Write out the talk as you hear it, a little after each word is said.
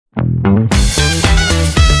Hey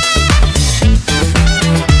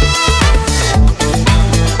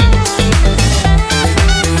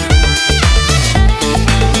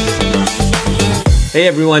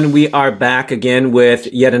everyone, we are back again with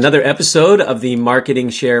yet another episode of the Marketing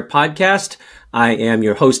Share podcast. I am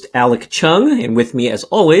your host, Alec Chung, and with me as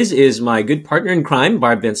always is my good partner in crime,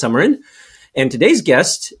 Barb Van Summeren. And today's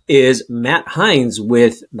guest is Matt Hines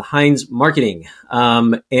with the Hines Marketing.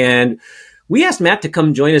 And we asked Matt to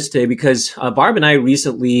come join us today because Barb and I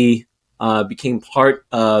recently became part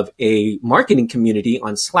of a marketing community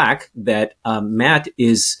on Slack that Matt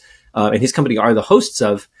is and his company are the hosts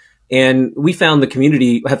of. And we found the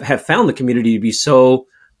community, have found the community to be so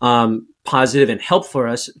positive and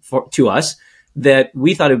helpful to us that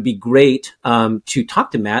we thought it would be great to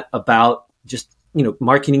talk to Matt about just,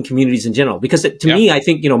 marketing communities in general. Because to me, I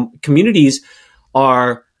think, communities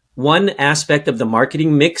are one aspect of the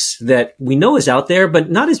marketing mix that we know is out there,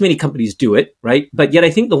 but not as many companies do it, right? But yet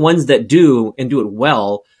I think the ones that do and do it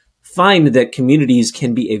well find that communities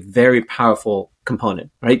can be a very powerful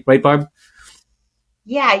component, right? Right, Barb?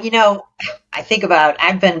 Yeah, I think about,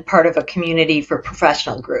 I've been part of a community for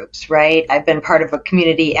professional groups, right? I've been part of a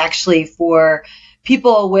community actually for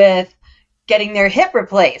people with getting their hip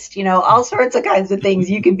replaced, all sorts of kinds of things.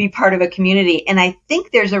 You can be part of a community. And I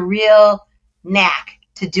think there's a real knack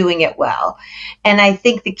to doing it well. And I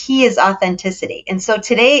think the key is authenticity. And so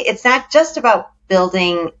today, it's not just about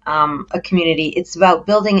building a community, it's about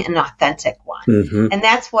building an authentic one. Mm-hmm. And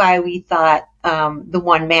that's why we thought the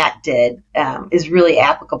one Matt did is really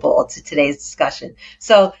applicable to today's discussion.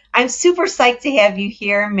 So I'm super psyched to have you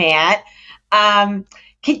here, Matt. Can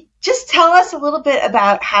you just tell us a little bit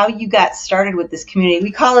about how you got started with this community?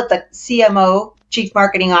 We call it the CMO, Chief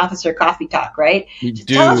Marketing Officer Coffee Talk, right?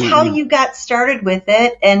 Tell us how you got started with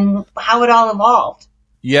it and how it all evolved.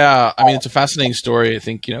 Yeah, I mean, it's a fascinating story. I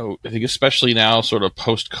think, especially now, sort of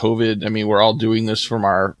post-COVID, I mean, we're all doing this from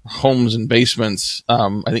our homes and basements.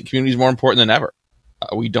 I think community is more important than ever.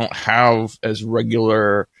 We don't have as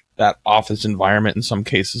regular that office environment in some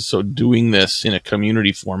cases. So doing this in a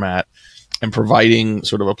community format and providing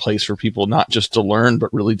sort of a place for people not just to learn,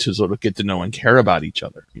 but really to sort of get to know and care about each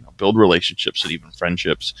other, build relationships and even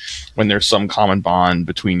friendships when there's some common bond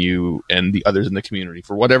between you and the others in the community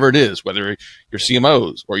for whatever it is, whether you're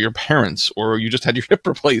CMOs or your parents or you just had your hip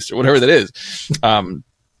replaced or whatever that is.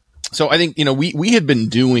 So I think, we had been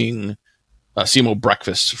doing CMO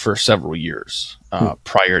breakfasts for several years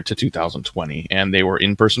prior to 2020. And they were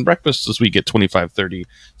in-person breakfasts this week, get 25, 30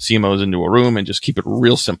 CMOs into a room and just keep it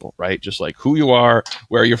real simple, right? Just like who you are,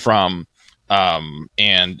 where you're from, and,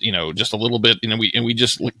 just a little bit, we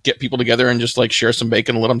just get people together and just like share some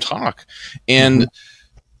bacon and let them talk. And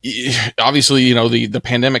obviously, the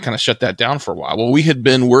pandemic kind of shut that down for a while. Well, we had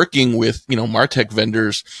been working with, MarTech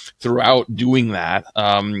vendors throughout doing that,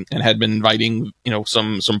 and had been inviting,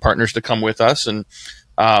 some partners to come with us. And,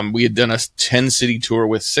 we had done a 10-city tour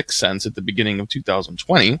with 6 Sense at the beginning of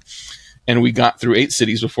 2020, and we got through 8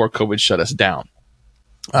 cities before COVID shut us down.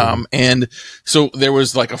 And so there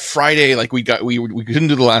was like a Friday, like we couldn't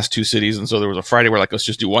do the last 2 cities. And so there was a Friday where like, let's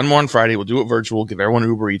just do one more on Friday. We'll do it virtual, give everyone an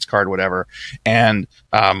Uber Eats card, whatever. And,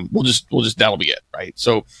 we'll just, that'll be it. Right.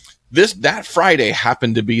 So that Friday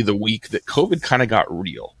happened to be the week that COVID kind of got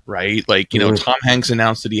real, right? Like, Tom Hanks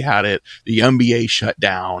announced that he had it, the NBA shut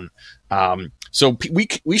down. So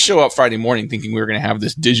we show up Friday morning thinking we were going to have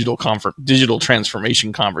this digital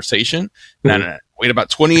transformation conversation. No. Wait, about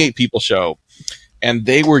 28 people show. And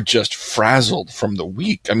they were just frazzled from the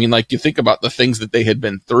week. I mean, like you think about the things that they had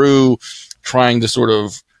been through, trying to sort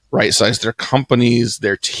of right size their companies,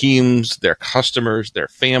 their teams, their customers, their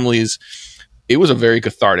families. It was a very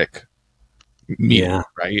cathartic meeting,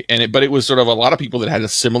 right? But it was sort of a lot of people that had a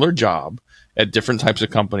similar job at different types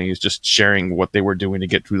of companies, just sharing what they were doing to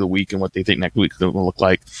get through the week and what they think next week will look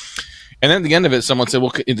like. And then at the end of it, someone said,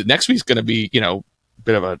 well, next week's going to be, a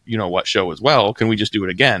bit of a, what show as well. Can we just do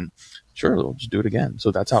it again? Sure, we'll just do it again.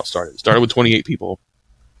 So that's how it started. It started with 28 people.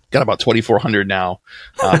 Got about 2,400 now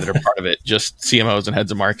that are part of it. Just CMOs and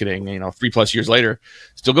heads of marketing. 3+ years later,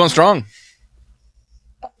 still going strong.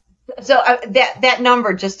 So that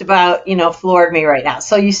number just about, floored me right now.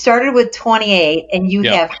 So you started with 28 and you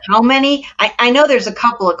have how many? I know there's a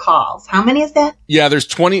couple of calls. How many is that? Yeah, there's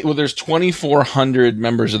 2,400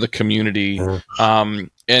 members of the community.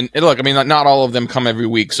 And look, I mean, not all of them come every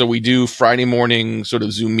week. So we do Friday morning sort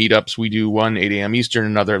of Zoom meetups. We do one 8 a.m. Eastern,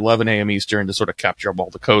 another 11 a.m. Eastern to sort of capture up all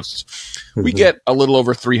the coasts. Mm-hmm. We get a little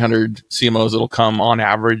over 300 CMOs that'll come on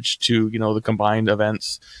average to, the combined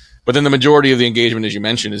events. But then the majority of the engagement, as you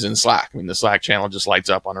mentioned, is in Slack. I mean, the Slack channel just lights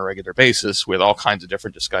up on a regular basis with all kinds of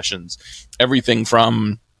different discussions. Everything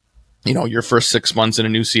from, your first 6 months in a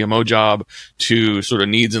new CMO job to sort of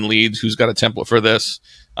needs and leads. Who's got a template for this?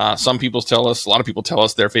 A lot of people tell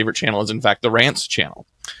us their favorite channel is in fact the rants channel,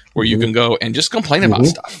 where you can go and just complain about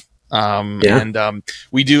stuff. And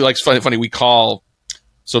we do, like, it's funny. We call,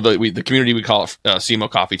 the community, we call it CMO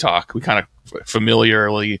Coffee Talk. We kind of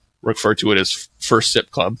familiarly refer to it as First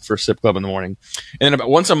Sip Club in the morning. And then about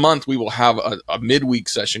once a month, we will have a midweek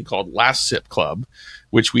session called Last Sip Club,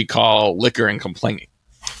 which we call Liquor and Complaining.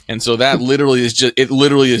 And so that literally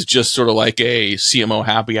is just sort of like a CMO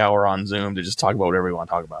happy hour on Zoom to just talk about whatever we want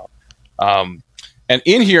to talk about. And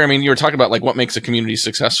in here, I mean, you were talking about like what makes a community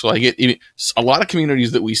successful. A lot of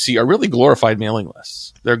communities that we see are really glorified mailing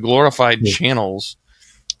lists. They're glorified channels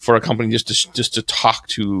for a company just to talk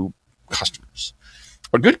to customers.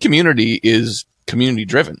 A good community is community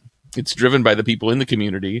driven. It's driven by the people in the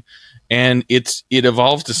community, and it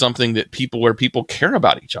evolves to something where people care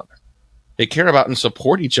about each other. They care about and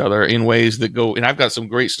support each other in ways that go, and I've got some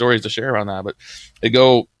great stories to share around that, but they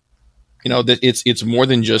go, that it's more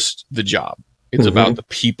than just the job. It's about the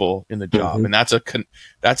people in the job. And that's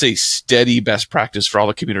a steady best practice for all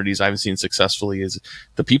the communities I've seen successfully, is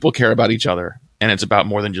the people care about each other, and it's about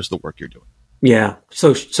more than just the work you're doing. Yeah.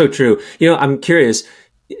 So true. I'm curious,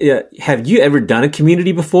 have you ever done a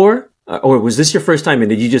community before, or was this your first time, and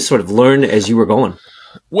did you just sort of learn as you were going?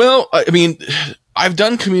 Well, I mean, I've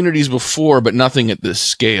done communities before, but nothing at this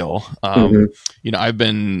scale. I've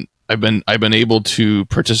been able to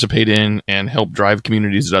participate in and help drive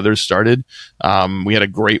communities that others started. We had a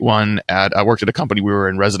great one I worked at a company. We were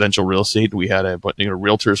in residential real estate. We had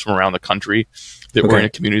realtors from around the country that were in a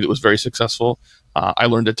community that was very successful. I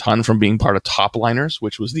learned a ton from being part of Topliners,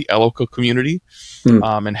 which was the Eloco community.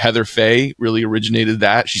 And Heather Fay really originated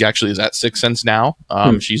that. She actually is at 6 Sense now.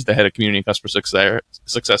 She's the head of community and customer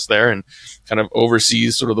success there, and kind of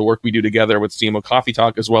oversees sort of the work we do together with CMO Coffee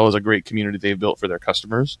Talk, as well as a great community they've built for their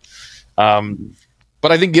customers.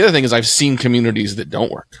 But I think the other thing is I've seen communities that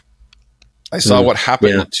don't work. I saw what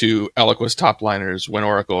happened to Eloqua's Topliners when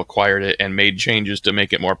Oracle acquired it and made changes to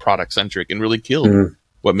make it more product centric, and really killed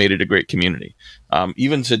what made it a great community.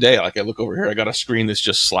 Even today, like I look over here, I got a screen that's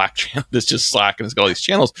just Slack channel. That's just Slack, and it's got all these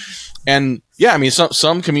channels. And yeah, I mean,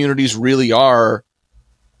 some communities really are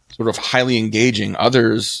sort of highly engaging.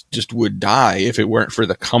 Others just would die if it weren't for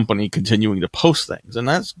the company continuing to post things. And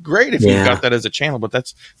that's great if you've got that as a channel, but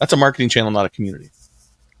that's a marketing channel, not a community.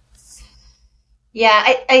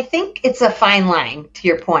 Yeah, I think it's a fine line, to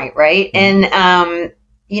your point, right? And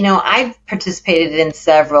I've participated in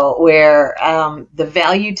several where the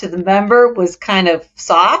value to the member was kind of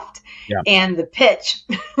soft and the pitch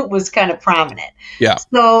was kind of prominent. Yeah.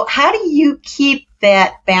 So how do you keep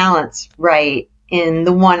that balance right in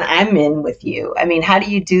the one I'm in with you? I mean, how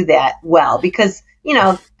do you do that well? Because,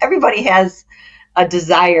 everybody has a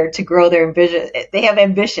desire to grow their ambition. They have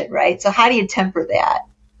ambition, right? So how do you temper that?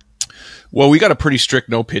 Well, we got a pretty strict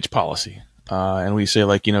no pitch policy. And we say,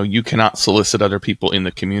 you cannot solicit other people in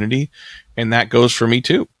the community. And that goes for me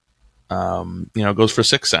too. It goes for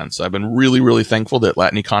 6 Sense. I've been really, really thankful that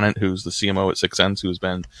Latany Conant, who's the CMO at 6 Sense, who's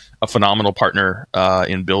been a phenomenal partner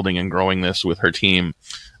in building and growing this with her team.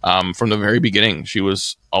 From the very beginning, she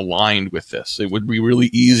was aligned with this. It would be really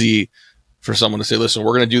easy for someone to say, listen,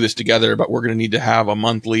 we're going to do this together, but we're going to need to have a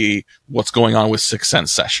monthly what's going on with 6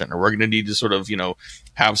 Sense session, or we're going to need to sort of,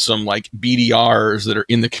 have some like BDRs that are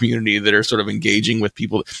in the community that are sort of engaging with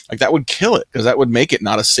people. Like that would kill it, because that would make it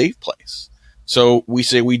not a safe place. So we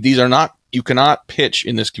say you cannot pitch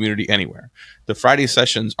in this community anywhere. The Friday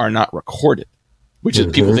sessions are not recorded, which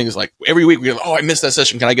is people think is like every week we go, oh, I missed that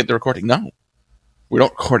session. Can I get the recording? No, we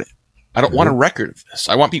don't record it. I don't want a record of this.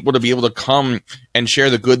 I want people to be able to come and share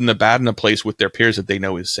the good and the bad in a place with their peers that they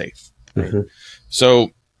know is safe. Right? So,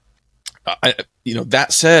 that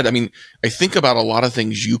said, I mean, I think about a lot of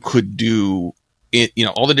things you could do,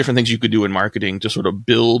 all the different things you could do in marketing to sort of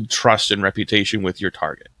build trust and reputation with your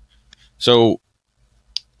target. So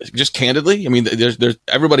just candidly, I mean, there's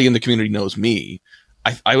everybody in the community knows me.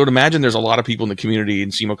 I would imagine there's a lot of people in the community in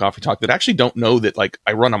CMO Coffee Talk that actually don't know that, like,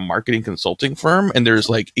 I run a marketing consulting firm and there's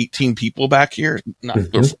like 18 people back here,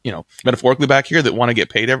 metaphorically back here, that want to get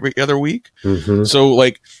paid every other week.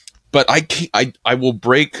 So but I will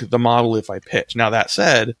break the model if I pitch. Now, that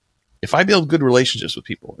said, if I build good relationships with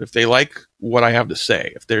people, if they like what I have to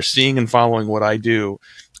say, if they're seeing and following what I do,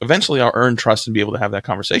 eventually I'll earn trust and be able to have that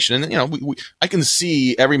conversation. And, I can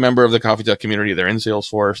see every member of the Coffee Talk community. They're in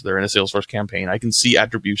Salesforce. They're in a Salesforce campaign. I can see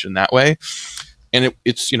attribution that way. And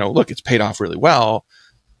it's paid off really well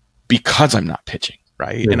because I'm not pitching,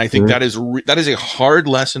 right? And I think that is a hard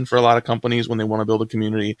lesson for a lot of companies when they want to build a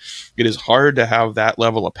community. It is hard to have that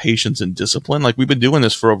level of patience and discipline. Like, we've been doing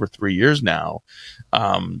this for over 3 years now.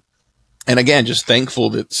 And again, just thankful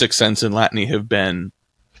that 6th Sense and Latany have been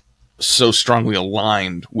so strongly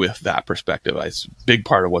aligned with that perspective. It's a big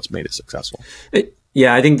part of what's made it successful.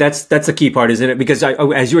 Yeah, I think that's the key part, isn't it? Because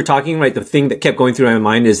as you were talking, right, the thing that kept going through my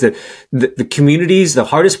mind is that the communities, the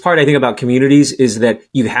hardest part I think about communities is that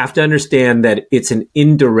you have to understand that it's an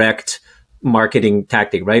indirect marketing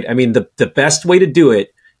tactic, right? I mean, the best way to do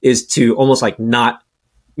it is to almost like not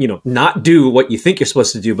do what you think you're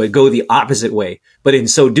supposed to do, but go the opposite way. But in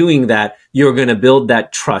so doing that, you're going to build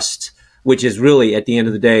that trust, which is really at the end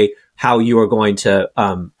of the day, how you are going to,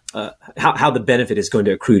 how the benefit is going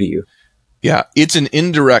to accrue to you. Yeah, it's an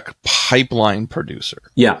indirect pipeline producer.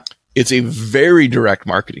 Yeah. It's a very direct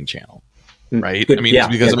marketing channel, right? Good. I mean, yeah.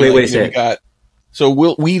 it's because great way to say it. So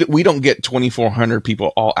we don't get 2,400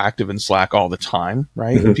 people all active in Slack all the time,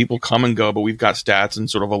 right? Mm-hmm. People come and go, but we've got stats and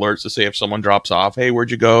sort of alerts to say if someone drops off, hey, where'd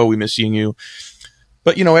you go? We miss seeing you.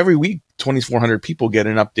 But, every week, 2,400 people get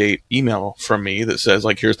an update email from me that says,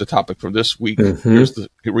 like, here's the topic for this week. Mm-hmm. Here's the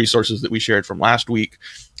resources that we shared from last week.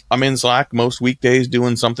 I'm in Slack most weekdays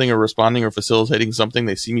doing something or responding or facilitating something.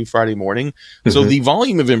 They see me Friday morning. Mm-hmm. So the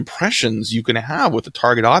volume of impressions you can have with a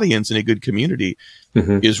target audience in a good community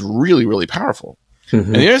is really, really powerful.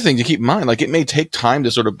 Mm-hmm. And the other thing to keep in mind, like, it may take time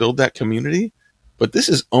to sort of build that community, but this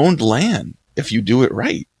is owned land if you do it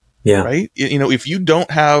right. Yeah. Right. If you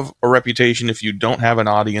don't have a reputation, if you don't have an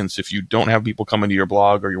audience, if you don't have people coming to your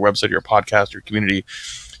blog or your website or your podcast or your community,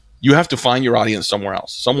 you have to find your audience somewhere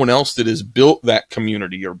else. Someone else that has built that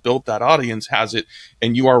community or built that audience has it,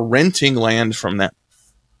 and you are renting land from them.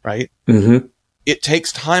 Right. Mm-hmm. It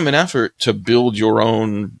takes time and effort to build your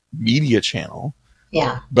own media channel.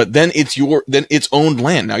 Yeah. But then it's owned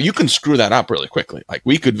land. Now you can screw that up really quickly. Like,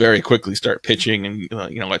 we could very quickly start pitching and,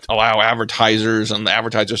 allow advertisers, and the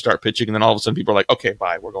advertisers start pitching. And then all of a sudden people are like, okay,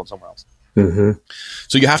 bye, we're going somewhere else. Mm-hmm.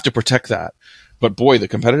 So you have to protect that. But boy, the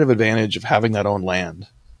competitive advantage of having that owned land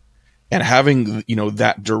and having,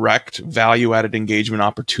 that direct value added engagement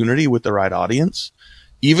opportunity with the right audience,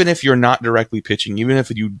 even if you're not directly pitching, even if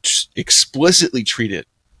you explicitly treat it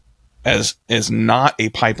as not a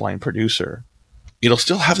pipeline producer, it'll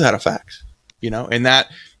still have that effect, you don't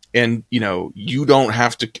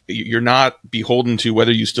have to, you're not beholden to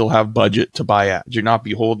whether you still have budget to buy ads. You're not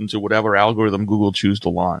beholden to whatever algorithm Google choose to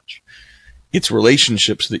launch. It's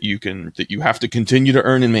relationships that you have to continue to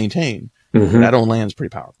earn and maintain. Mm-hmm. That own land's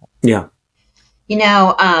pretty powerful. Yeah.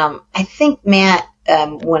 I think, Matt,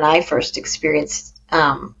 when I first experienced,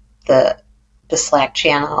 the Slack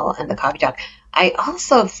channel and the Coffee Talk, I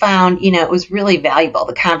also found, it was really valuable,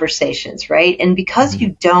 the conversations, right? And because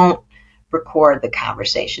you don't record the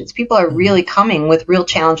conversations, people are really coming with real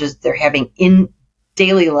challenges they're having in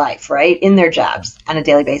daily life, right? In their jobs on a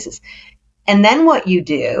daily basis. And then what you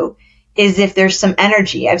do is, if there's some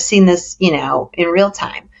energy, I've seen this, in real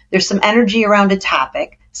time, there's some energy around a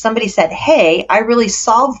topic. Somebody said, hey, I really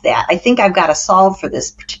solved that. I think I've got a solve for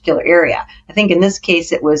this particular area. I think in this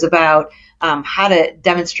case, it was about how to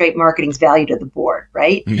demonstrate marketing's value to the board,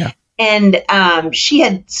 right? Yeah. And she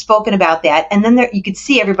had spoken about that. And then you could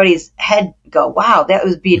see everybody's head go, wow, that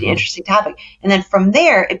would be an interesting topic. And then from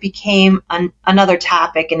there, it became another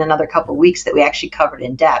topic in another couple of weeks that we actually covered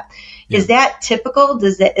in depth. Yeah. Is that typical?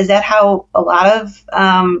 Is that how a lot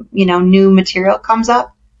of, new material comes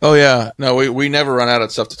up? Oh, yeah. No, we never run out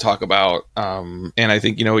of stuff to talk about. And I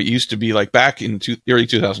think, it used to be like back in early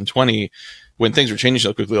 2020, when things were changing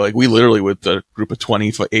so quickly, like, we literally, with a group of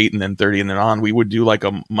 28 and then 30 and then on, we would do like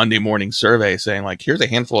a Monday morning survey saying, like, here's a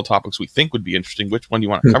handful of topics we think would be interesting. Which one do you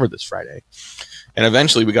want to cover this Friday? And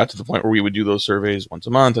eventually we got to the point where we would do those surveys once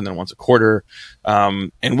a month and then once a quarter.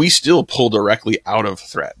 And we still pull directly out of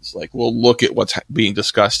threads. Like, we'll look at what's being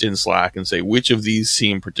discussed in Slack and say, which of these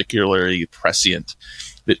seem particularly prescient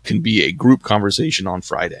that can be a group conversation on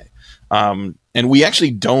Friday. And we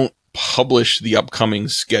actually don't publish the upcoming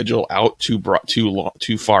schedule out too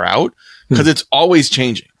far out, because it's always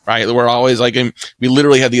changing, right? We're always like, we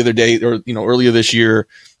literally had the other day, or, earlier this year,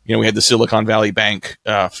 we had the Silicon Valley Bank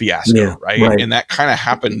fiasco, right? And that kind of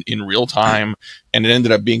happened in real time, and it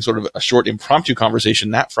ended up being sort of a short impromptu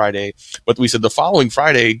conversation that Friday. But we said the following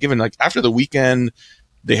Friday, given like after the weekend,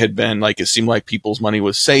 they had been like, it seemed like people's money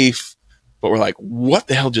was safe, but we're like, what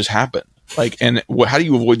the hell just happened? Like, and how do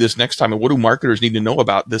you avoid this next time? And what do marketers need to know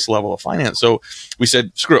about this level of finance? So we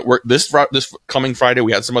said, screw it. This coming Friday,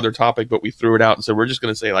 we had some other topic, but we threw it out and said, we're just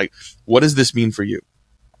going to say, like, what does this mean for you?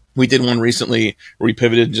 We did one recently where we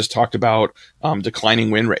pivoted and just talked about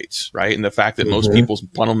declining win rates, right? And the fact that most people's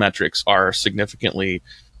funnel metrics are significantly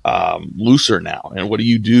looser now. And what do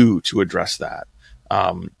you do to address that?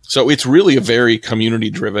 So it's really a very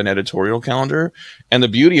community-driven editorial calendar. And the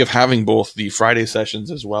beauty of having both the Friday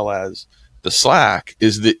sessions as well as the Slack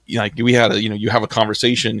is that, like, we had you have a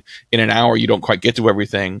conversation in an hour, you don't quite get to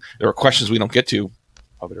everything. There are questions we don't get to.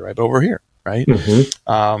 I'll be right over here. Right.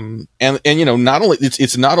 And not only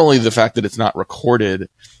it's not only the fact that it's not recorded,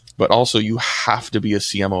 but also you have to be a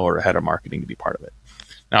CMO or a head of marketing to be part of it.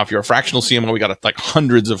 Now, if you're a fractional CMO, we got like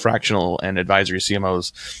hundreds of fractional and advisory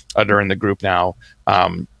CMOs that are in the group now.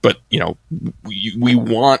 But we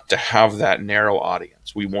want to have that narrow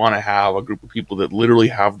audience. We want to have a group of people that literally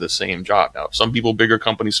have the same job. Now, some people, bigger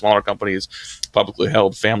companies, smaller companies, publicly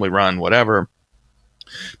held, family run, whatever.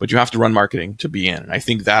 But you have to run marketing to be in. And I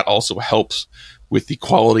think that also helps with the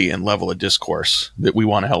quality and level of discourse that we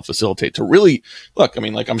want to help facilitate to really look. I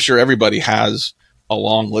mean, like, I'm sure everybody has a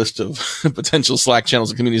long list of potential Slack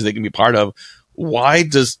channels and communities they can be part of. Why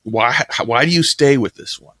do you stay with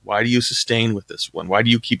this one? Why do you sustain with this one? Why do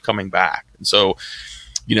you keep coming back? And so,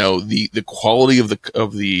 the quality of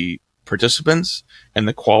the participants and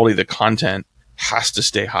the quality of the content has to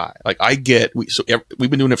stay high. Like, we've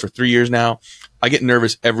been doing it for 3 years now. I get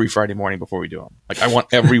nervous every Friday morning before we do them. Like, I want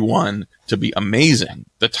everyone to be amazing.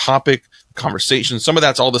 The topic, conversation, some of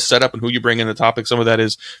that's all the setup and who you bring in the topic. Some of that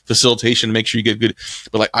is facilitation, make sure you get good.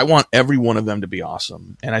 But like, I want every one of them to be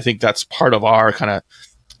awesome. And I think that's part of our kind of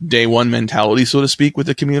day one mentality, so to speak, with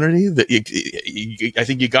the community. That I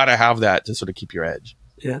think you got to have that to sort of keep your edge.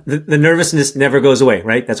 Yeah. The nervousness never goes away,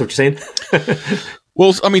 right? That's what you're saying?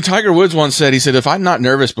 Well, I mean, Tiger Woods once said, he said, if I'm not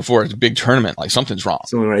nervous before a big tournament, like, something's wrong.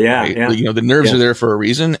 Yeah, right? yeah. The nerves are there for a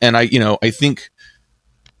reason. And I think,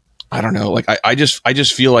 I don't know, like, I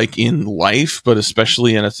just feel like in life, but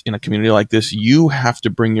especially in a community like this, you have to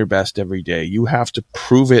bring your best every day. You have to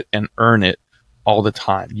prove it and earn it all the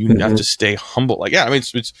time. You have to stay humble. Like, yeah, I mean,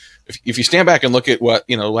 it's if you stand back and look at what,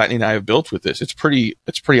 Latany and I have built with this, it's pretty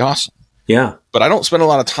awesome. Yeah. But I don't spend a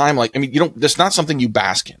lot of time, like, I mean, that's not something you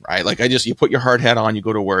bask in, right? Like, you put your hard hat on, you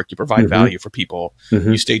go to work, you provide value for people,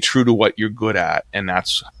 you stay true to what you're good at. And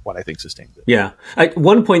that's what I think sustains it. Yeah.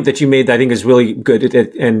 One point that you made that I think is really good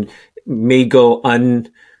and may go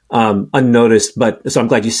unnoticed, but so I'm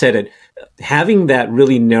glad you said it. Having that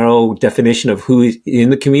really narrow definition of who is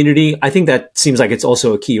in the community, I think that seems like it's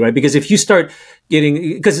also a key, right? Because if you start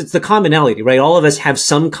because it's the commonality, right? All of us have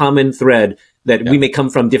some common thread that we may come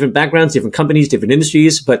from different backgrounds, different companies, different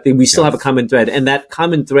industries, but we still have a common thread. And that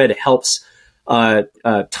common thread helps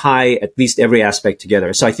tie at least every aspect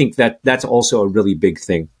together. So I think that's also a really big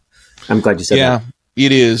thing. I'm glad you said that. Yeah,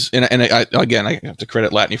 it is. And I have to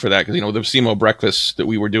credit Latany for that, because, the CMO breakfast that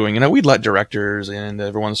we were doing, we'd let directors in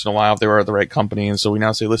every once in a while if they were at the right company. And so we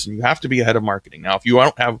now say, listen, you have to be a head of marketing. Now, if you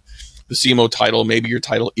don't have the CMO title, maybe your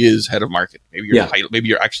title is head of marketing. Maybe maybe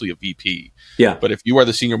you're actually a VP. Yeah. But if you are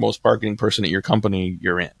the senior most marketing person at your company,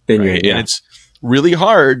 you're in. Right? And it's really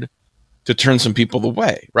hard to turn some people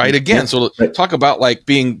away, right? Again, so talk about like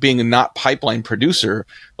being a not pipeline producer.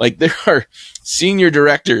 Like, there are senior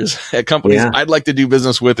directors at companies I'd like to do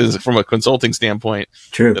business with, is from a consulting standpoint,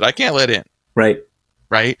 that I can't let in.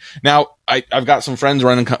 Right. Now, I've got some friends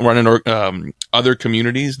running other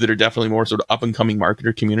communities that are definitely more sort of up and coming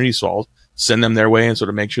marketer communities. So I'll send them their way and sort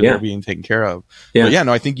of make sure they're being taken care of. Yeah. But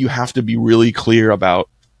I think you have to be really clear about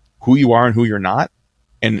who you are and who you're not,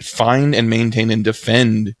 and find and maintain and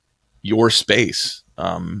defend your space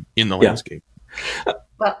in the landscape.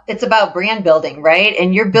 Well, it's about brand building, right?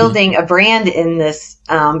 And you're building a brand in this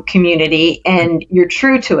community, and you're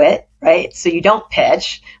true to it, right? So you don't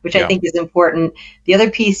pitch, which I think is important. The other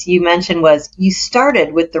piece you mentioned was you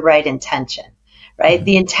started with the right intention, right?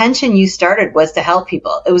 The intention you started was to help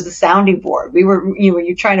people. It was the sounding board.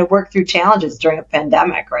 You're trying to work through challenges during a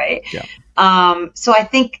pandemic, right? Yeah. So I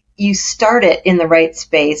think you started in the right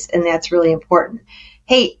space, and that's really important.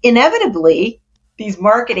 Hey, inevitably, these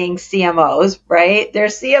marketing CMOs, right? They're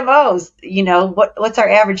CMOs. What's our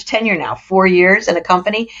average tenure now? 4 years in a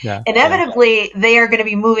company. Yeah. Inevitably, they are going to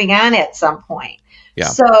be moving on at some point. Yeah.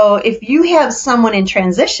 So if you have someone in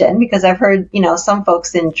transition, because I've heard, some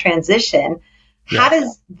folks in transition, how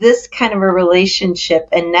does this kind of a relationship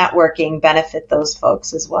and networking benefit those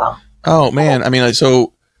folks as well? Oh, man. I mean,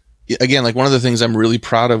 so again, like, one of the things I'm really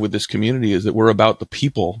proud of with this community is that we're about the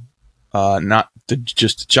people, not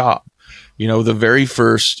just the job. The very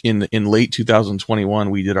first in late 2021,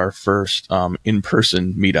 we did our first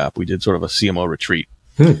in-person meetup. We did sort of a CMO retreat,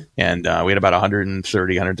 and we had about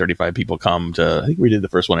 135 people come to. I think we did the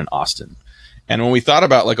first one in Austin, And when we thought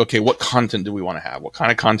about like, okay, what content do we want to have? What kind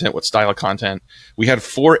of content? What style of content? We had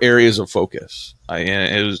 4 areas of focus.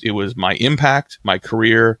 And it was my impact, my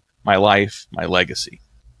career, my life, my legacy.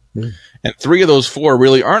 Mm. And 3 of those 4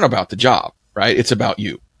 really aren't about the job, right? It's about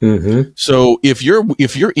you. Mm-hmm. So if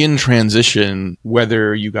you're in transition,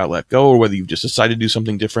 whether you got let go or whether you've just decided to do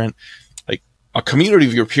something different, like a community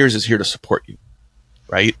of your peers is here to support you,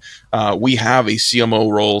 right? We have a CMO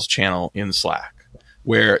roles channel in Slack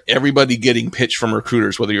where everybody getting pitched from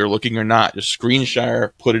recruiters, whether you're looking or not, just screen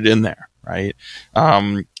share, put it in there, right?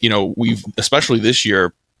 We've, especially this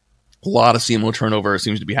year, a lot of CMO turnover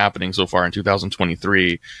seems to be happening so far in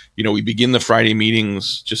 2023. We begin the Friday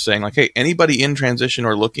meetings just saying like, hey, anybody in transition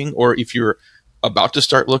or looking, or if you're about to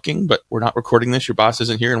start looking, but we're not recording this, your boss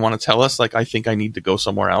isn't here and want to tell us, like, I think I need to go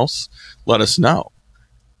somewhere else, let us know.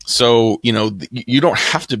 So, you don't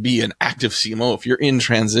have to be an active CMO. If you're in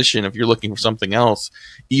transition, if you're looking for something else,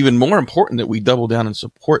 even more important that we double down and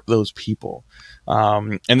support those people.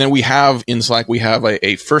 And then we have in Slack, we have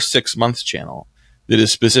a first 6 months channel that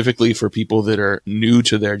is specifically for people that are new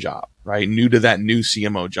to their job, right? New to that new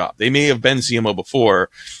CMO job. They may have been CMO before,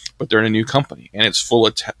 but they're in a new company, and it's full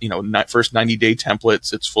of, first 90-day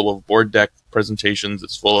templates. It's full of board deck presentations.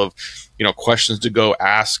 It's full of, questions to go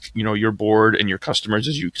ask, your board and your customers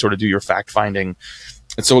as you sort of do your fact finding.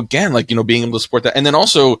 And so again, like, being able to support that. And then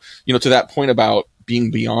also, to that point about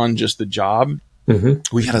being beyond just the job,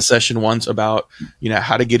 mm-hmm. We had a session once about,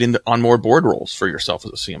 how to get on more board roles for yourself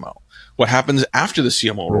as a CMO. What happens after the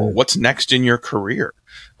CMO role? What's next in your career?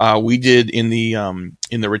 We did in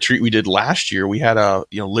the retreat we did last year, we had a,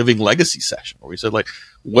 living legacy session where we said, like,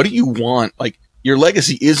 what do you want? Like, your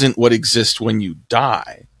legacy isn't what exists when you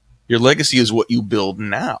die. Your legacy is what you build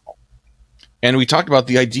now. And we talked about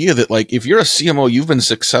the idea that, like, if you're a CMO, you've been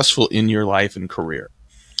successful in your life and career.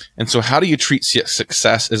 And so how do you treat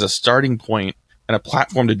success as a starting point and a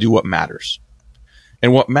platform to do what matters?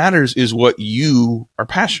 And what matters is what you are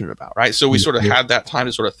passionate about, right? So we sort of had that time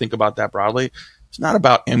to sort of think about that broadly. It's not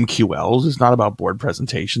about MQLs. It's not about board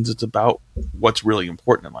presentations. It's about what's really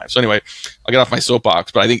important in life. So anyway, I'll get off my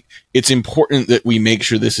soapbox, but I think it's important that we make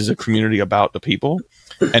sure this is a community about the people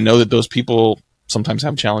and know that those people sometimes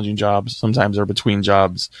have challenging jobs. Sometimes they're between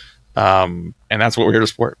jobs. And that's what we're here to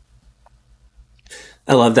support.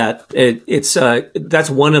 I love that. That's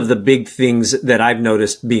one of the big things that I've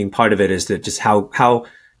noticed being part of it is that just how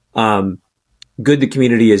good the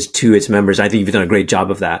community is to its members. I think you've done a great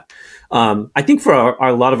job of that. I think for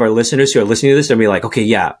a lot of our listeners who are listening to this, they'll be like, okay,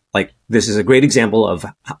 yeah, like this is a great example of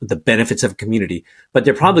the benefits of community, but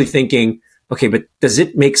they're probably thinking, okay, but does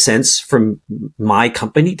it make sense for my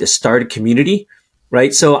company to start a community?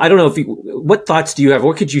 Right. So I don't know what thoughts do you have?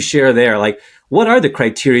 What could you share there? Like, what are the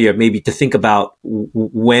criteria maybe to think about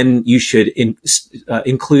when you should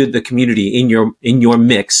include the community in your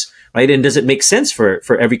mix, right? And does it make sense for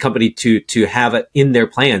every company to have it in their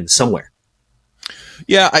plan somewhere?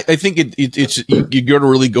 Yeah, I think it's you got to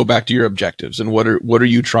really go back to your objectives and what are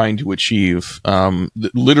you trying to achieve.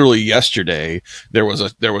 Literally yesterday there was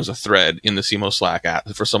a thread in the CMO Slack app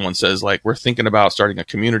for someone says, like, we're thinking about starting a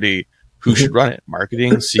community. Who should run it?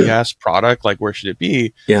 Marketing, CS, product? Like, where should it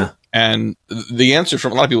be? Yeah. And the answer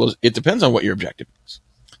from a lot of people is it depends on what your objective is.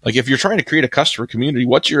 Like, if you're trying to create a customer community,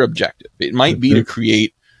 what's your objective? It might be to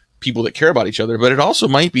create people that care about each other, but it also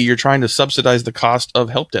might be you're trying to subsidize the cost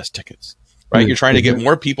of help desk tickets, right? You're trying to get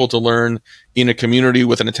more people to learn in a community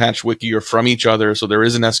with an attached wiki or from each other. So there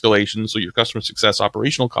is an escalation. So your customer success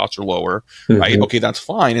operational costs are lower, right? Okay, that's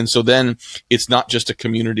fine. And so then it's not just a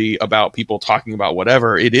community about people talking about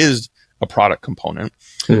whatever. It is a product component.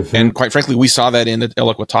 And quite frankly, we saw that in the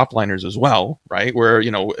Eloqua Topliners as well, right? Where,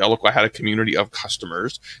 Eloqua had a community of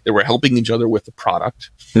customers that were helping each other with the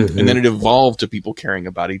product. And then it evolved to people caring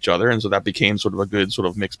about each other. And so that became sort of a good sort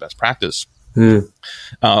of mixed best practice. Or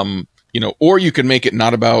you can make it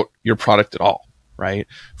not about your product at all, right?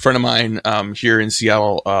 A friend of mine here in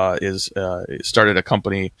Seattle started a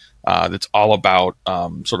company that's all about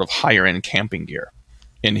sort of higher end camping gear.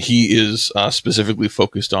 And he is specifically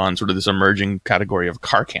focused on sort of this emerging category of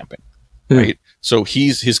car camping, right? So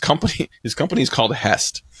his company is called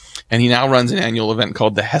Hest, and he now runs an annual event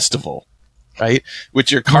called the Hestival, right?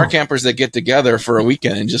 Which are car campers that get together for a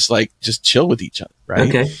weekend and just chill with each other, right?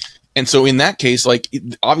 Okay. And so in that case, like,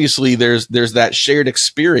 obviously there's that shared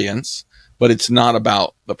experience, but it's not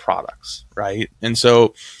about the products, right? And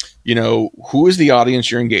so, who is the audience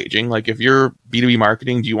you're engaging? Like, if you're B2B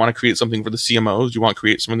marketing, do you want to create something for the CMOs? Do you want to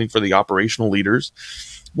create something for the operational leaders?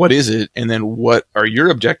 What is it? And then what are your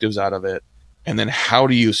objectives out of it? And then how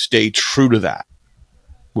do you stay true to that?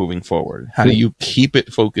 moving forward? How do you keep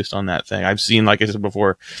it focused on that thing? I've seen, like I said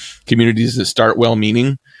before, communities that start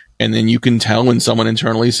well-meaning, and then you can tell when someone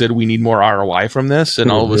internally said, we need more ROI from this.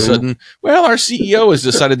 And all of a sudden, well, our CEO has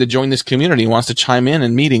decided to join this community and wants to chime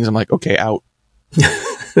in meetings. I'm like, okay, out.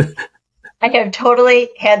 I have totally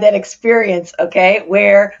had that experience, okay,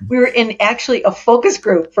 where we were in actually a focus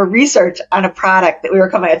group for research on a product that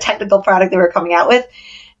a technical product that we were coming out with.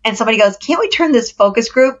 And somebody goes, can't we turn this focus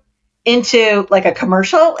group into like a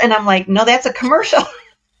commercial? And I'm like, no, that's a commercial.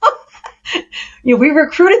 We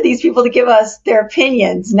recruited these people to give us their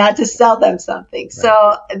opinions, not to sell them something. Right.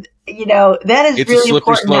 So, that is really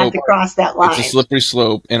important not to cross that line. It's a slippery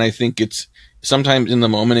slope. And I think it's sometimes in the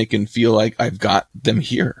moment, it can feel like I've got them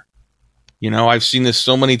here. I've seen this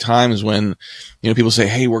so many times when, people say,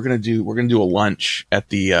 hey, we're going to do a lunch at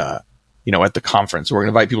the, at the conference. We're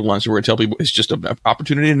going to invite people to lunch. We're going to tell people it's just an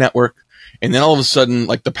opportunity to network. And then all of a sudden,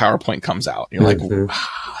 like the PowerPoint comes out. You're like,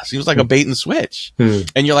 seems like a bait and switch.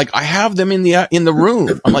 And you're like, I have them in the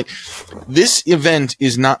room. I'm like, this event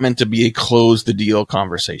is not meant to be a close the deal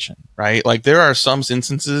conversation, right? Like there are some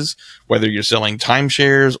instances, whether you're selling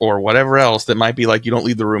timeshares or whatever else, that might be like, you don't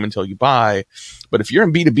leave the room until you buy. But if you're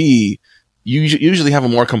in B2B, you usually have a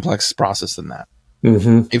more complex process than that.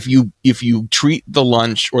 If you treat the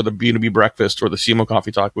lunch or the B2B breakfast or the CMO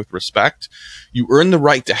coffee talk with respect, you earn the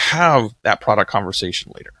right to have that product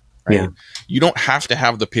conversation later. Right? Yeah. You don't have to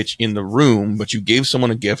have the pitch in the room, but you gave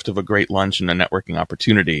someone a gift of a great lunch and a networking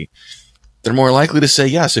opportunity. They're more likely to say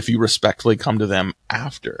yes if you respectfully come to them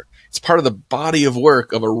after. It's part of the body of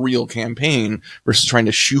work of a real campaign versus trying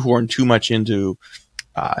to shoehorn too much into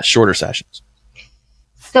shorter sessions.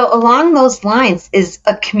 So along those lines, is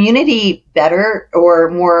a community better or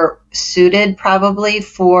more suited probably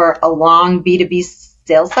for a long B2B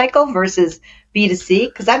sales cycle versus B2C?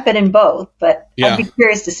 Because I've been in both, but I'd be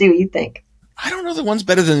curious to see what you think. I don't know that one's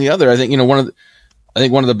better than the other. I think, one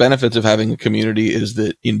of the benefits of having a community is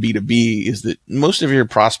that in B2B is that most of your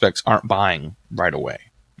prospects aren't buying right away.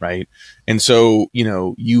 Right. And so,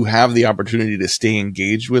 you have the opportunity to stay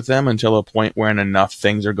engaged with them until a point where enough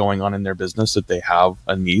things are going on in their business that they have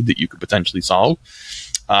a need that you could potentially solve.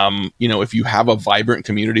 If you have a vibrant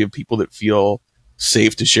community of people that feel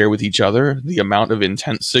safe to share with each other, the amount of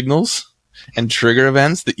intent signals and trigger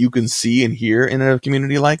events that you can see and hear in a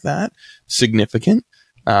community like that, significant.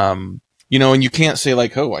 And you can't say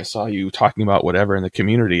like, oh, I saw you talking about whatever in the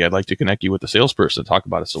community. I'd like to connect you with the salesperson to talk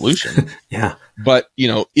about a solution. Yeah. But,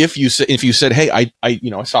 if you said, hey,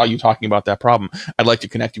 I saw you talking about that problem. I'd like to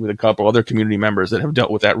connect you with a couple other community members that have dealt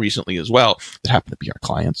with that recently as well, that happen to be our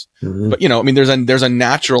clients. But, there's a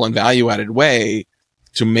natural and value added way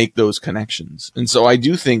to make those connections. And so I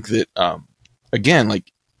do think that, again,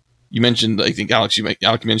 like, you mentioned, I think Alex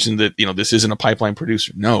mentioned that, this isn't a pipeline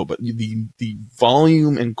producer. No, but the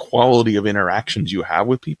volume and quality of interactions you have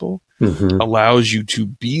with people allows you to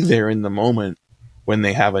be there in the moment when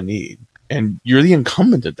they have a need. And you're the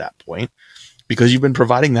incumbent at that point because you've been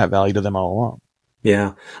providing that value to them all along.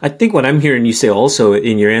 Yeah. I think what I'm hearing you say also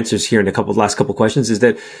in your answers here in last couple questions is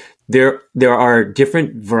that there are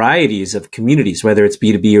different varieties of communities, whether it's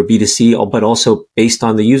B2B or B2C, but also based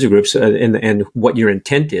on the user groups and what your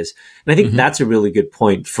intent is. And I think that's a really good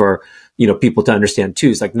point for, people to understand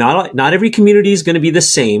too. It's like not every community is going to be the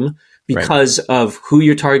same because of who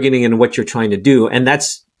you're targeting and what you're trying to do. And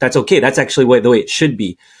that's okay. That's actually the way it should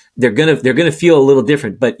be. They're going to feel a little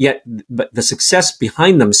different, but the success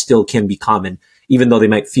behind them still can be common, even though they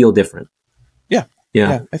might feel different. Yeah,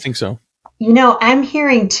 I think so. I'm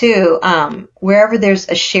hearing too, wherever there's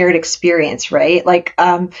a shared experience, right? Like,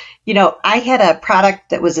 I had a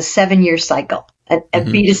product that was a 7-year cycle, a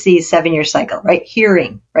B2C 7-year cycle, right?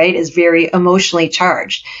 Hearing, right, is very emotionally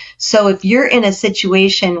charged. So if you're in a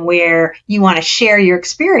situation where you want to share your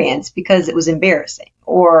experience because it was embarrassing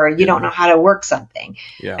or you don't know how to work something,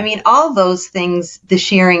 all those things, the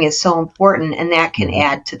sharing is so important, and that can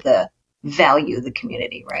add to the value of the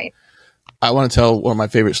community, right? I want to tell one of my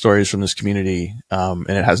favorite stories from this community, and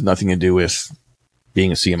it has nothing to do with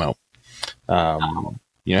being a CMO. I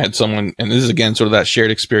had someone, and this is again sort of that shared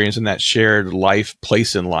experience and that shared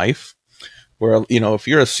place in life, where if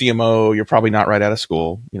you're a CMO, you're probably not right out of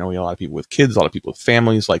school. We have a lot of people with kids, a lot of people with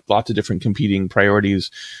families, like lots of different competing priorities.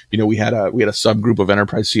 We had a subgroup of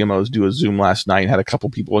enterprise CMOs do a Zoom last night, and had a couple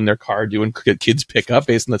people in their car doing kids pick up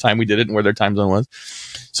based on the time we did it and where their time zone was.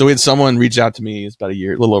 So we had someone reach out to me, it's about a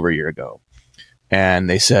little over a year ago. And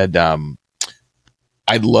they said,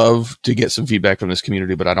 I'd love to get some feedback from this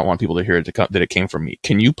community, but I don't want people to hear that it came from me.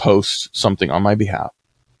 Can you post something on my behalf?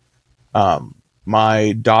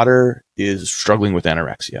 My daughter is struggling with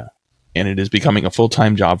anorexia, and it is becoming a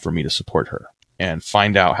full-time job for me to support her. and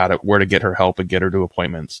find out where to get her help and get her to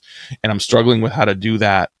appointments. And I'm struggling with how to do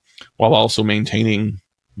that while also maintaining,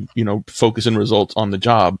 focus and results on the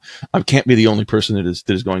job. I can't be the only person that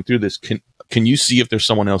is going through this. Can you see if there's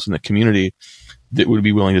someone else in the community that would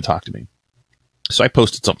be willing to talk to me? So I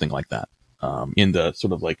posted something like that in the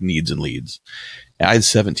sort of like needs and leads. And I had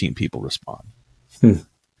 17 people respond.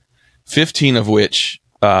 15 of which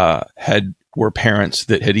were parents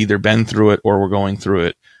that had either been through it or were going through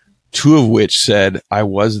it. 2 of which said, I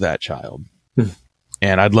was that child.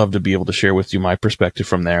 And I'd love to be able to share with you my perspective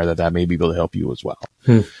from there that may be able to help you as well.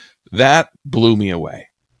 That blew me away.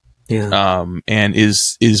 Yeah. And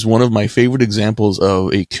is one of my favorite examples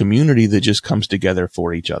of a community that just comes together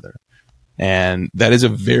for each other. And that is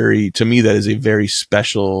to me, that is a very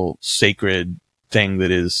special, sacred thing that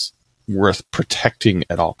is worth protecting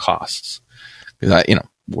at all costs. Because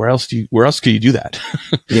where else can you do that?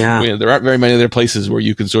 Yeah. There aren't very many other places where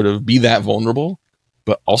you can sort of be that vulnerable,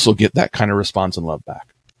 but also get that kind of response and love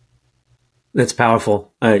back. That's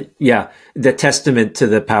powerful. Yeah. The testament to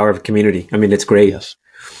the power of community. I mean, it's great. Yes.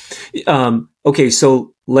 Okay.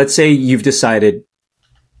 So let's say you've decided,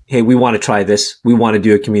 hey, we want to try this. We want to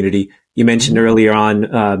do a community. You mentioned earlier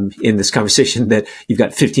on, in this conversation that you've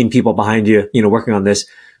got 15 people behind you, working on this.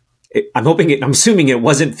 I'm assuming it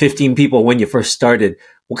wasn't 15 people when you first started.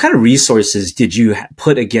 What kind of resources did you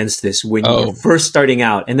put against this when you were first starting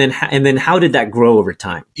out? And then how did that grow over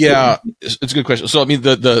time? Yeah, it's a good question. So, I mean,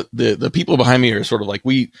 the people behind me are sort of like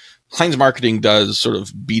Heinz Marketing does sort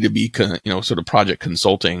of B2B, sort of project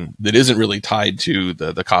consulting that isn't really tied to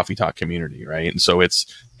the Coffee Talk community. Right. And so it's,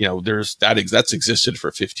 that's existed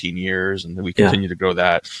for 15 years and then we continue to grow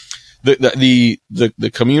that.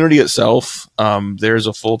 The community itself, there's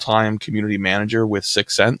a full-time community manager with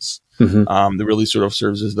 6 Sense. That really sort of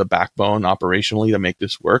serves as the backbone operationally to make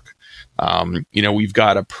this work. We've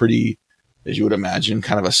got a pretty, as you would imagine,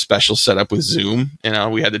 kind of a special setup with Zoom.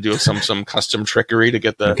 We had to do some custom trickery to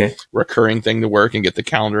get the recurring thing to work and get the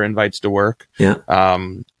calendar invites to work. Yeah.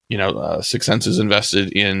 6 Sense is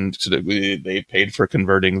invested in, so that they paid for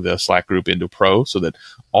converting the Slack group into Pro so that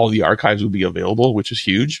all the archives would be available, which is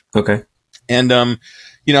huge. Okay. And,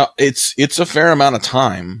 it's a fair amount of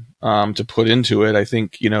time, to put into it. I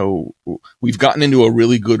think, we've gotten into a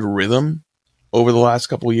really good rhythm over the last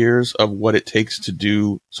couple of years of what it takes to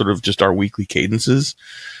do sort of just our weekly cadences,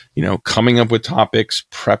 coming up with topics,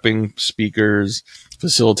 prepping speakers,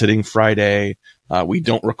 facilitating Friday. We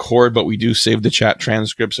don't record, but we do save the chat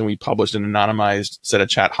transcripts and we publish an anonymized set of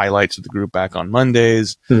chat highlights of the group back on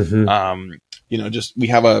Mondays. We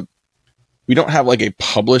don't have like a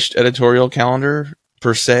published editorial calendar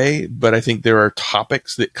per se, but I think there are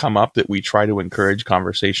topics that come up that we try to encourage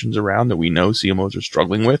conversations around that we know CMOs are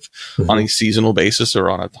struggling with on a seasonal basis or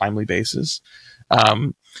on a timely basis.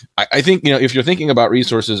 I think, if you're thinking about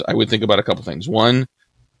resources, I would think about a couple things. One,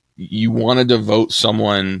 you want to devote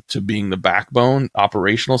someone to being the backbone,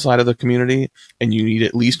 operational side of the community, and you need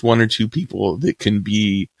at least 1 or 2 people that can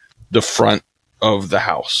be the front of the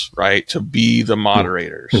house, right? To be the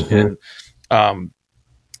moderators. And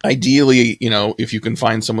ideally, if you can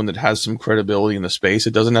find someone that has some credibility in the space,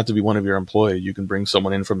 it doesn't have to be one of your employees. You can bring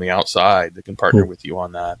someone in from the outside that can partner with you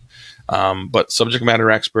on that. But subject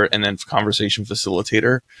matter expert and then conversation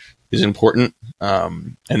facilitator is important.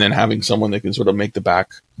 And then having someone that can sort of make the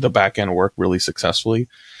back end work really successfully.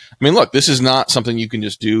 I mean, look, this is not something you can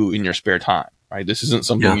just do in your spare time, right? This isn't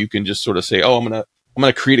something you can just sort of say, I'm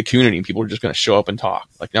going to create a community and people are just going to show up and talk.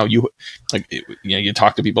 Like now you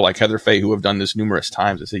talk to people like Heather Fay who have done this numerous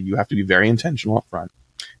times. They say you have to be very intentional up front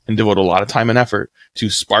and devote a lot of time and effort to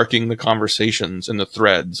sparking the conversations and the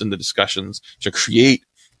threads and the discussions to create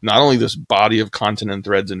not only this body of content and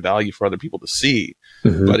threads and value for other people to see,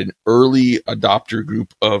 but an early adopter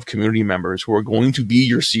group of community members who are going to be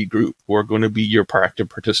your seed group, who are going to be your proactive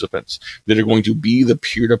participants, that are going to be the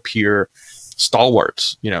peer-to-peer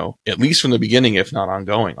stalwarts, at least from the beginning, if not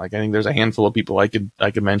ongoing. Like I think there's a handful of people I could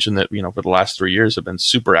mention that, for the last 3 years have been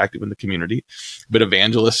super active in the community, but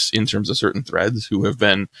evangelists in terms of certain threads who have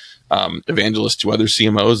been evangelists to other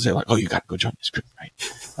CMOs. They're like, you got to go join this group, right?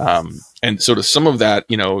 And sort of some of that,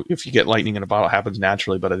 if you get lightning in a bottle, happens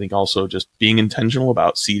naturally, but I think also just being intentional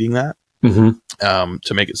about seeding that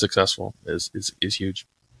to make it successful is huge.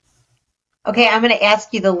 Okay, I'm going to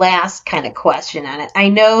ask you the last kind of question on it. I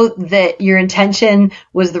know that your intention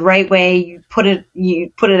was the right way. You put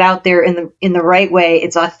it out there in the right way.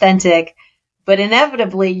 It's authentic, but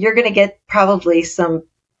inevitably you're going to get probably some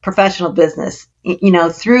professional business,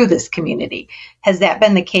 through this community. Has that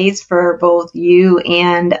been the case for both you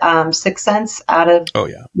and 6 Sense out of,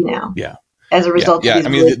 as a result of these I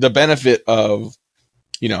mean, the benefit of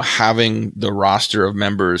having the roster of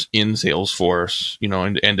members in Salesforce,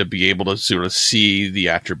 and to be able to sort of see the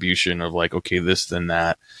attribution of like, okay, this, then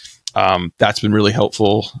that, that's been really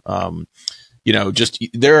helpful. Just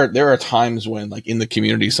there are times when, like, in the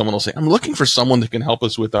community, someone will say, I'm looking for someone that can help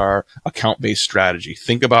us with our account-based strategy,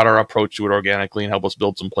 think about our approach to it organically and help us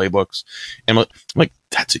build some playbooks. And I'm like,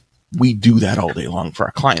 that's it. We do that all day long for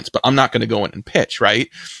our clients, but I'm not going to go in and pitch, right?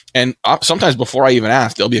 And sometimes before I even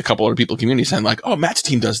ask, there'll be a couple other people in the community saying like, oh, Matt's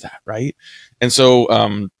team does that, right? And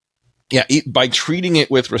so, by treating it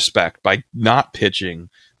with respect, by not pitching,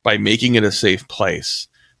 by making it a safe place,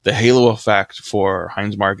 the halo effect for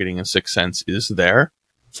Heinz Marketing and 6th Sense is there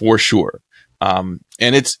for sure. And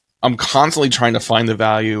I'm constantly trying to find the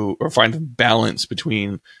value or find the balance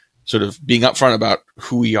between sort of being upfront about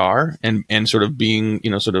who we are and sort of being,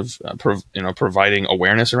 providing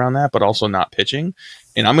awareness around that, but also not pitching.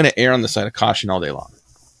 And I'm going to err on the side of caution all day long,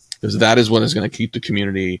 because that is what is going to keep the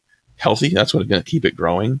community healthy. That's what is going to keep it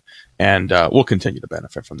growing. And we'll continue to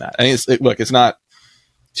benefit from that. And it's not,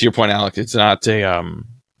 to your point, Alec, it's not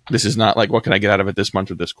this is not like, what can I get out of it this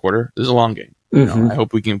month or this quarter? This is a long game. I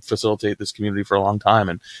hope we can facilitate this community for a long time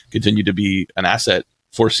and continue to be an asset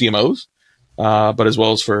for CMOs, but as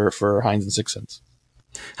well as for Heinz and 6th Sense.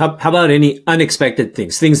 How about any unexpected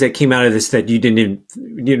things that came out of this that you didn't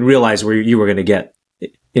realize where you were going to get?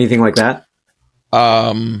 Anything like that?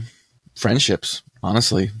 Friendships,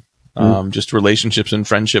 honestly. Just relationships and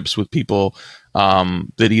friendships with people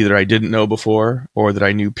that either I didn't know before or that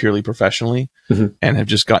I knew purely professionally and have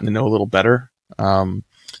just gotten to know a little better.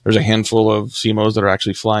 There's a handful of CMOs that are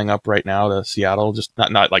actually flying up right now to Seattle, just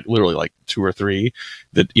not like literally like 2 or 3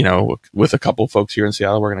 that, with a couple of folks here in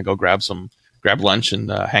Seattle, we're going to go grab lunch and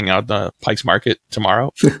hang out at the Pikes Market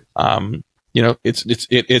tomorrow.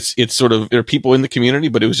 It's sort of, there are people in the community,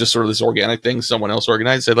 but it was just sort of this organic thing someone else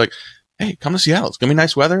organized, said like, hey, come to Seattle. It's going to be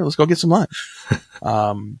nice weather. Let's go get some lunch.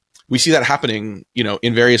 We see that happening,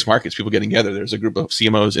 in various markets, people getting together. There's a group of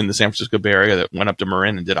CMOs in the San Francisco Bay Area that went up to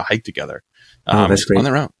Marin and did a hike together that's great. on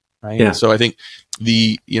their own. Right. Yeah. So I think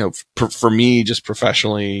for me, just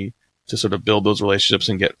professionally, to sort of build those relationships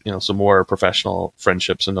and get, some more professional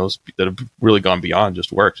friendships, and those that have really gone beyond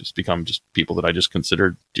just work, just become just people that I just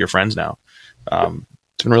consider dear friends now.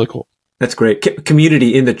 It's been really cool. That's great.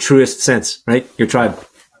 Community in the truest sense, right? Your tribe.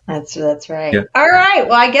 That's right. Yeah. All right.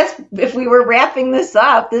 Well, I guess if we were wrapping this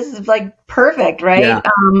up, this is like perfect, right? Yeah.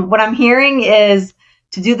 What I'm hearing is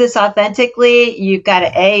to do this authentically, you've got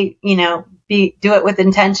to do it with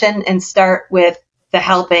intention and start with the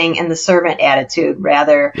helping and the servant attitude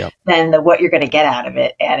rather than the what you're going to get out of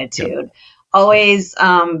it attitude. Yep. Always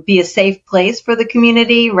be a safe place for the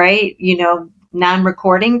community, right?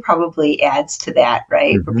 Non-recording probably adds to that,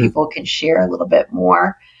 right? Where people can share a little bit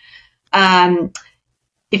more.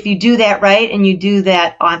 If you do that right and you do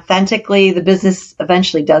that authentically, the business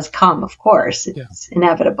eventually does come, of course. It's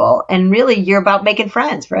inevitable. And really, you're about making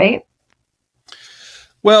friends, right?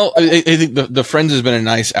 Well, I think the friends has been a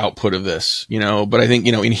nice output of this, but I think,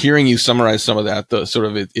 in hearing you summarize some of that,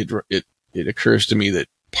 it occurs to me that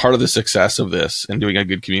part of the success of this and doing a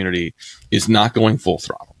good community is not going full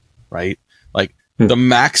throttle, right? Like the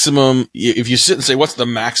maximum, if you sit and say, what's the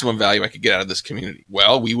maximum value I could get out of this community?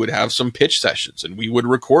 Well, we would have some pitch sessions and we would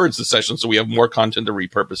record the sessions so we have more content to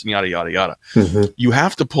repurpose and yada, yada, yada. You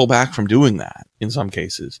have to pull back from doing that in some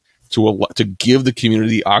cases to give the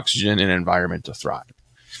community oxygen and environment to thrive.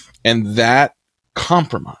 And that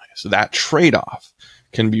compromise, that trade-off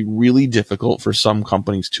can be really difficult for some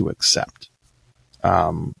companies to accept.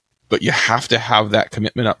 But you have to have that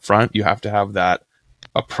commitment up front. You have to have that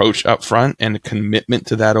approach up front and a commitment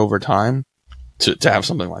to that over time to have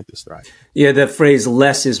something like this thrive. Yeah, the phrase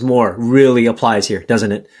less is more really applies here,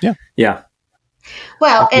 doesn't it? Yeah. Yeah.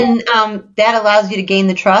 Well, and that allows you to gain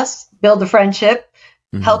the trust, build a friendship,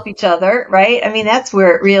 help each other, right? I mean, that's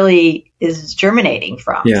where it really is germinating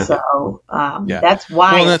from. Yeah. So that's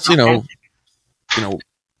why. Well, that's,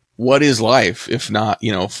 what is life if not,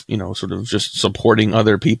 sort of just supporting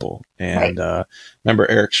other people? And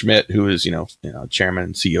remember Eric Schmidt, who is, chairman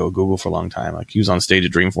and CEO of Google for a long time. Like he was on stage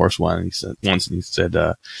at Dreamforce he said,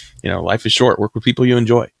 life is short. Work with people you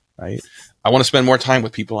enjoy, right? I want to spend more time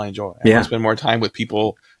with people I enjoy. I want to spend more time with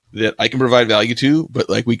people that I can provide value to, but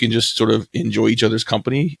like we can just sort of enjoy each other's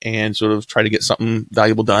company and sort of try to get something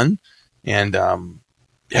valuable done. And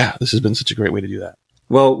this has been such a great way to do that.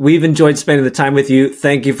 Well, we've enjoyed spending the time with you.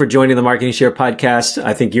 Thank you for joining the Marketing Share podcast.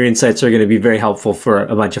 I think your insights are going to be very helpful for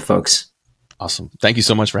a bunch of folks. Awesome. Thank you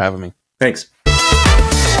so much for having me. Thanks.